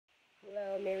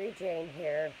Hello, Mary Jane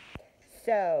here.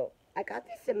 So, I got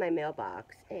this in my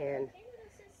mailbox, and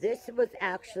this was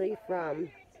actually from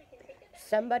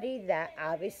somebody that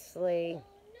obviously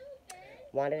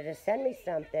wanted to send me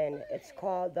something. It's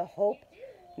called the Hope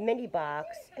Mini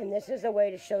Box, and this is a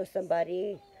way to show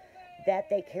somebody that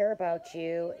they care about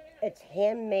you. It's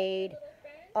handmade,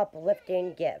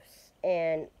 uplifting gifts,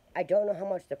 and I don't know how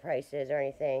much the price is or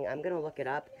anything. I'm gonna look it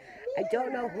up. I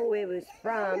don't know who it was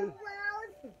from.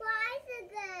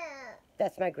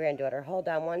 That's my granddaughter. Hold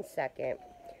on one second.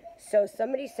 So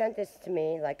somebody sent this to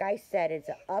me. Like I said, it's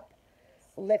an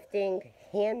uplifting,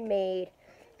 handmade.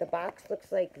 The box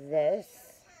looks like this.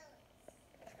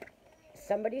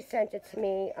 Somebody sent it to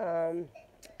me.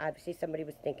 Obviously, somebody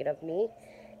was thinking of me.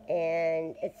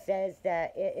 And it says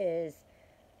that it is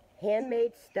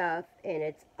handmade stuff and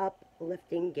it's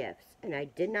uplifting gifts. And I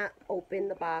did not open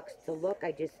the box to look.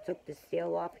 I just took the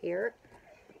seal off here.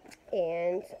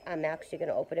 And I'm actually going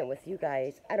to open it with you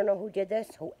guys. I don't know who did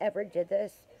this. Whoever did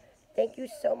this, thank you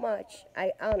so much.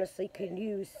 I honestly could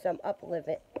use some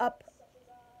uplifting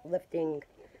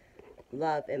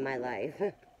love in my life.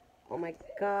 Oh my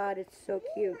God, it's so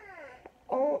cute.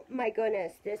 Oh my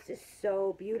goodness, this is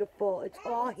so beautiful. It's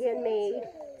all handmade.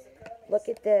 Look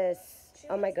at this.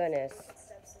 Oh my goodness.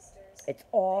 It's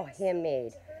all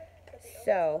handmade.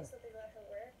 So,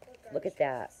 look at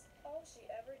that.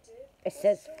 It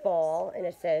says fall, and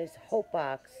it says Hope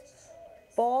Box.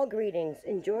 Fall greetings.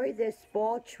 Enjoy this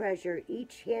fall treasure,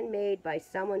 each handmade by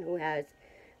someone who has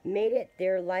made it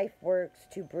their life works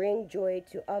to bring joy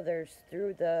to others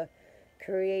through the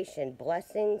creation.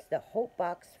 Blessings, the Hope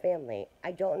Box family.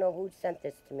 I don't know who sent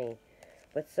this to me,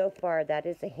 but so far that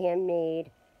is a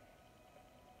handmade.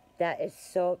 That is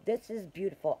so, this is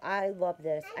beautiful. I love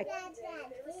this.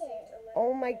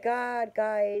 Oh my God,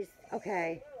 guys.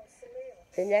 Okay.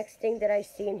 The next thing that I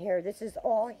see in here, this is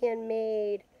all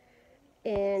handmade.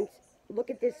 And look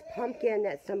at this pumpkin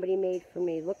that somebody made for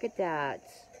me. Look at that.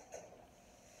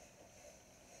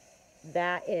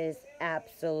 That is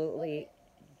absolutely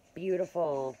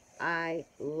beautiful. I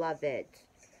love it.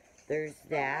 There's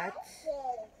that.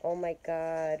 Oh my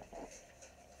God.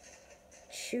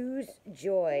 Choose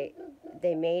joy.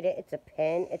 They made it. It's a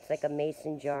pen. It's like a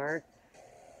mason jar.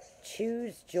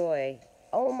 Choose joy.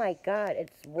 Oh my God.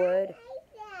 It's wood.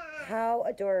 How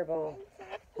adorable.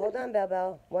 Hold on,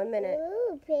 Belle. 1 minute.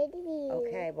 Ooh, pretty.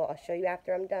 Okay, well, I'll show you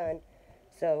after I'm done.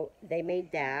 So, they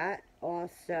made that.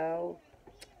 Also,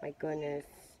 my goodness.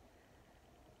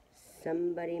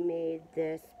 Somebody made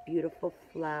this beautiful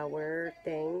flower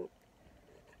thing.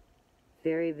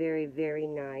 Very, very, very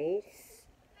nice.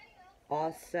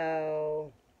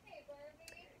 Also,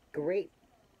 great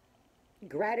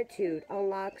gratitude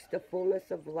unlocks the fullness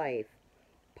of life.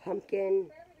 Pumpkin.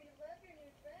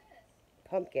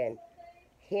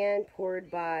 Hand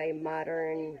poured by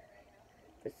Modern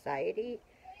Society.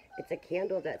 It's a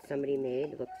candle that somebody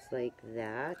made. Looks like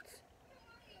that.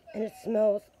 And it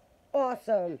smells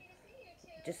awesome.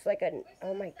 Just like a,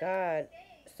 oh my God.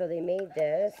 So they made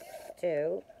this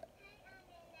too.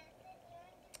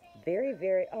 Very,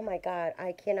 very, oh my God.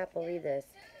 I cannot believe this.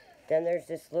 Then there's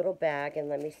this little bag, and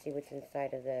let me see what's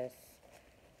inside of this.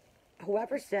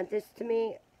 Whoever sent this to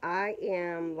me, I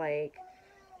am like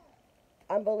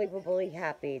unbelievably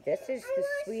happy. This is the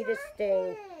sweetest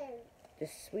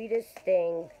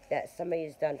thing that somebody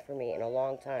has done for me in a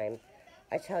long time.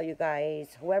 I tell you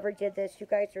guys, whoever did this, you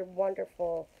guys are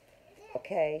wonderful.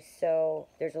 Okay, so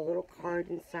there's a little card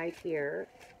inside here.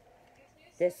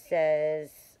 This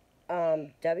says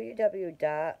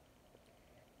www.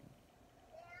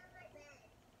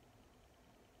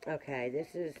 Okay,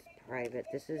 this is private.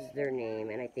 This is their name,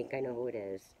 and I think I know who it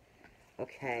is.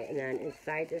 Okay, and then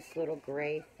inside this little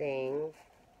gray thing,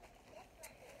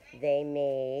 they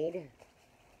made,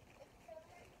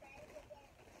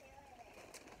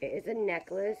 it is a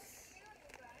necklace,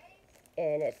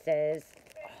 and it says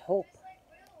Hope.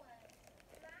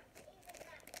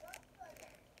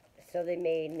 So they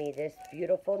made me this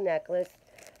beautiful necklace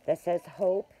that says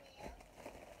Hope.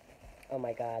 Oh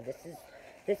my God,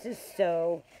 this is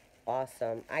so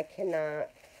awesome. I cannot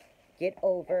get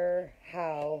over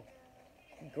how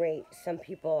great some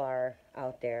people are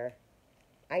out there.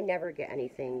 I never get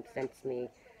anything sent to me.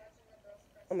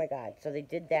 Oh my God. So they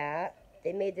did that.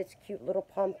 They made this cute little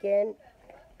pumpkin.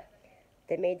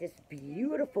 They made this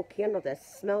beautiful candle that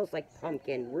smells like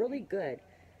pumpkin. Really good.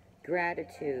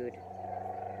 Gratitude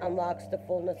unlocks the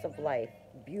fullness of life.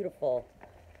 Beautiful.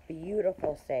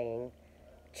 Beautiful saying.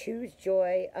 Choose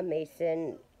joy, a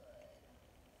mason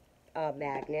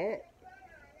magnet.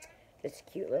 This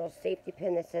cute little safety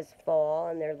pin that says fall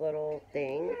on their little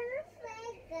thing.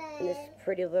 And this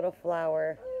pretty little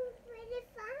flower.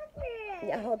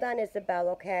 Yeah, hold on, Isabel,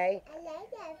 okay?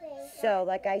 So,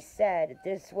 like I said,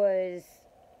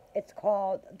 it's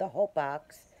called the Hope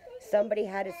Box. Somebody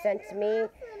had it sent to me.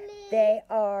 They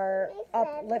are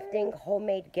uplifting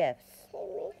homemade gifts.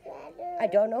 I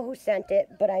don't know who sent it,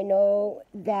 but I know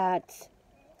that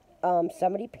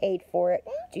somebody paid for it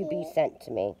to be sent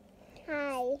to me.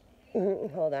 Hi.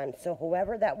 Hold on. So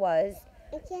whoever that was,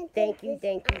 thank you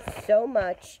so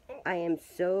much. I am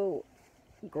so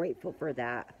grateful for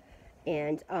that.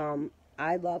 And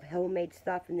I love homemade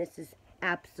stuff, and this is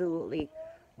absolutely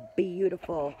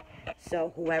beautiful.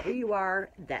 So whoever you are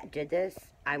that did this,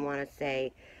 I want to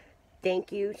say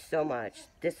thank you so much.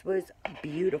 This was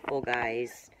beautiful,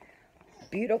 guys.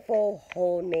 Beautiful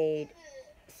homemade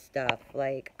stuff.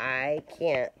 Like, I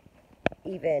can't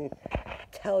even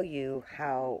tell you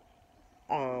how,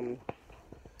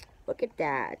 look at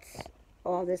that.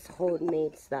 All this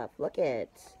homemade stuff. Look at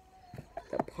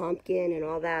the pumpkin and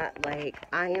all that. Like,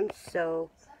 I am so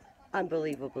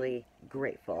unbelievably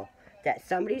grateful that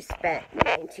somebody spent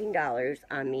 $19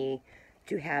 on me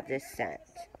to have this sent.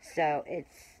 So,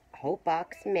 it's Hope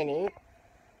Box Mini.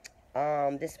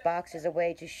 This box is a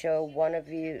way to show one of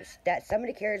you that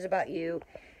somebody cares about you.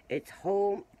 It's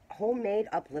homemade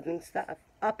uplifting stuff.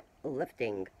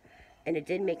 Uplifting. And it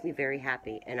did make me very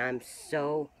happy. And I'm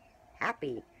so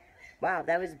happy. Wow,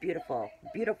 that was beautiful.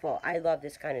 Beautiful. I love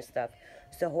this kind of stuff.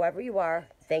 So whoever you are,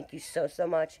 thank you so, so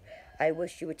much. I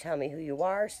wish you would tell me who you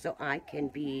are so I can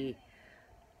be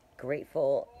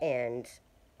grateful and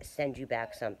send you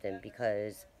back something,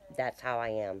 because that's how I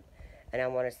am. And I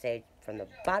want to say from the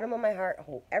bottom of my heart,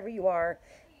 whoever you are,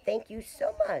 thank you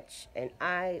so much. And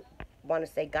I want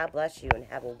to say God bless you and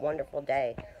have a wonderful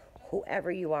day.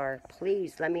 Whoever you are,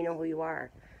 please let me know who you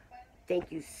are.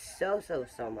 Thank you so, so,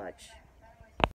 so much.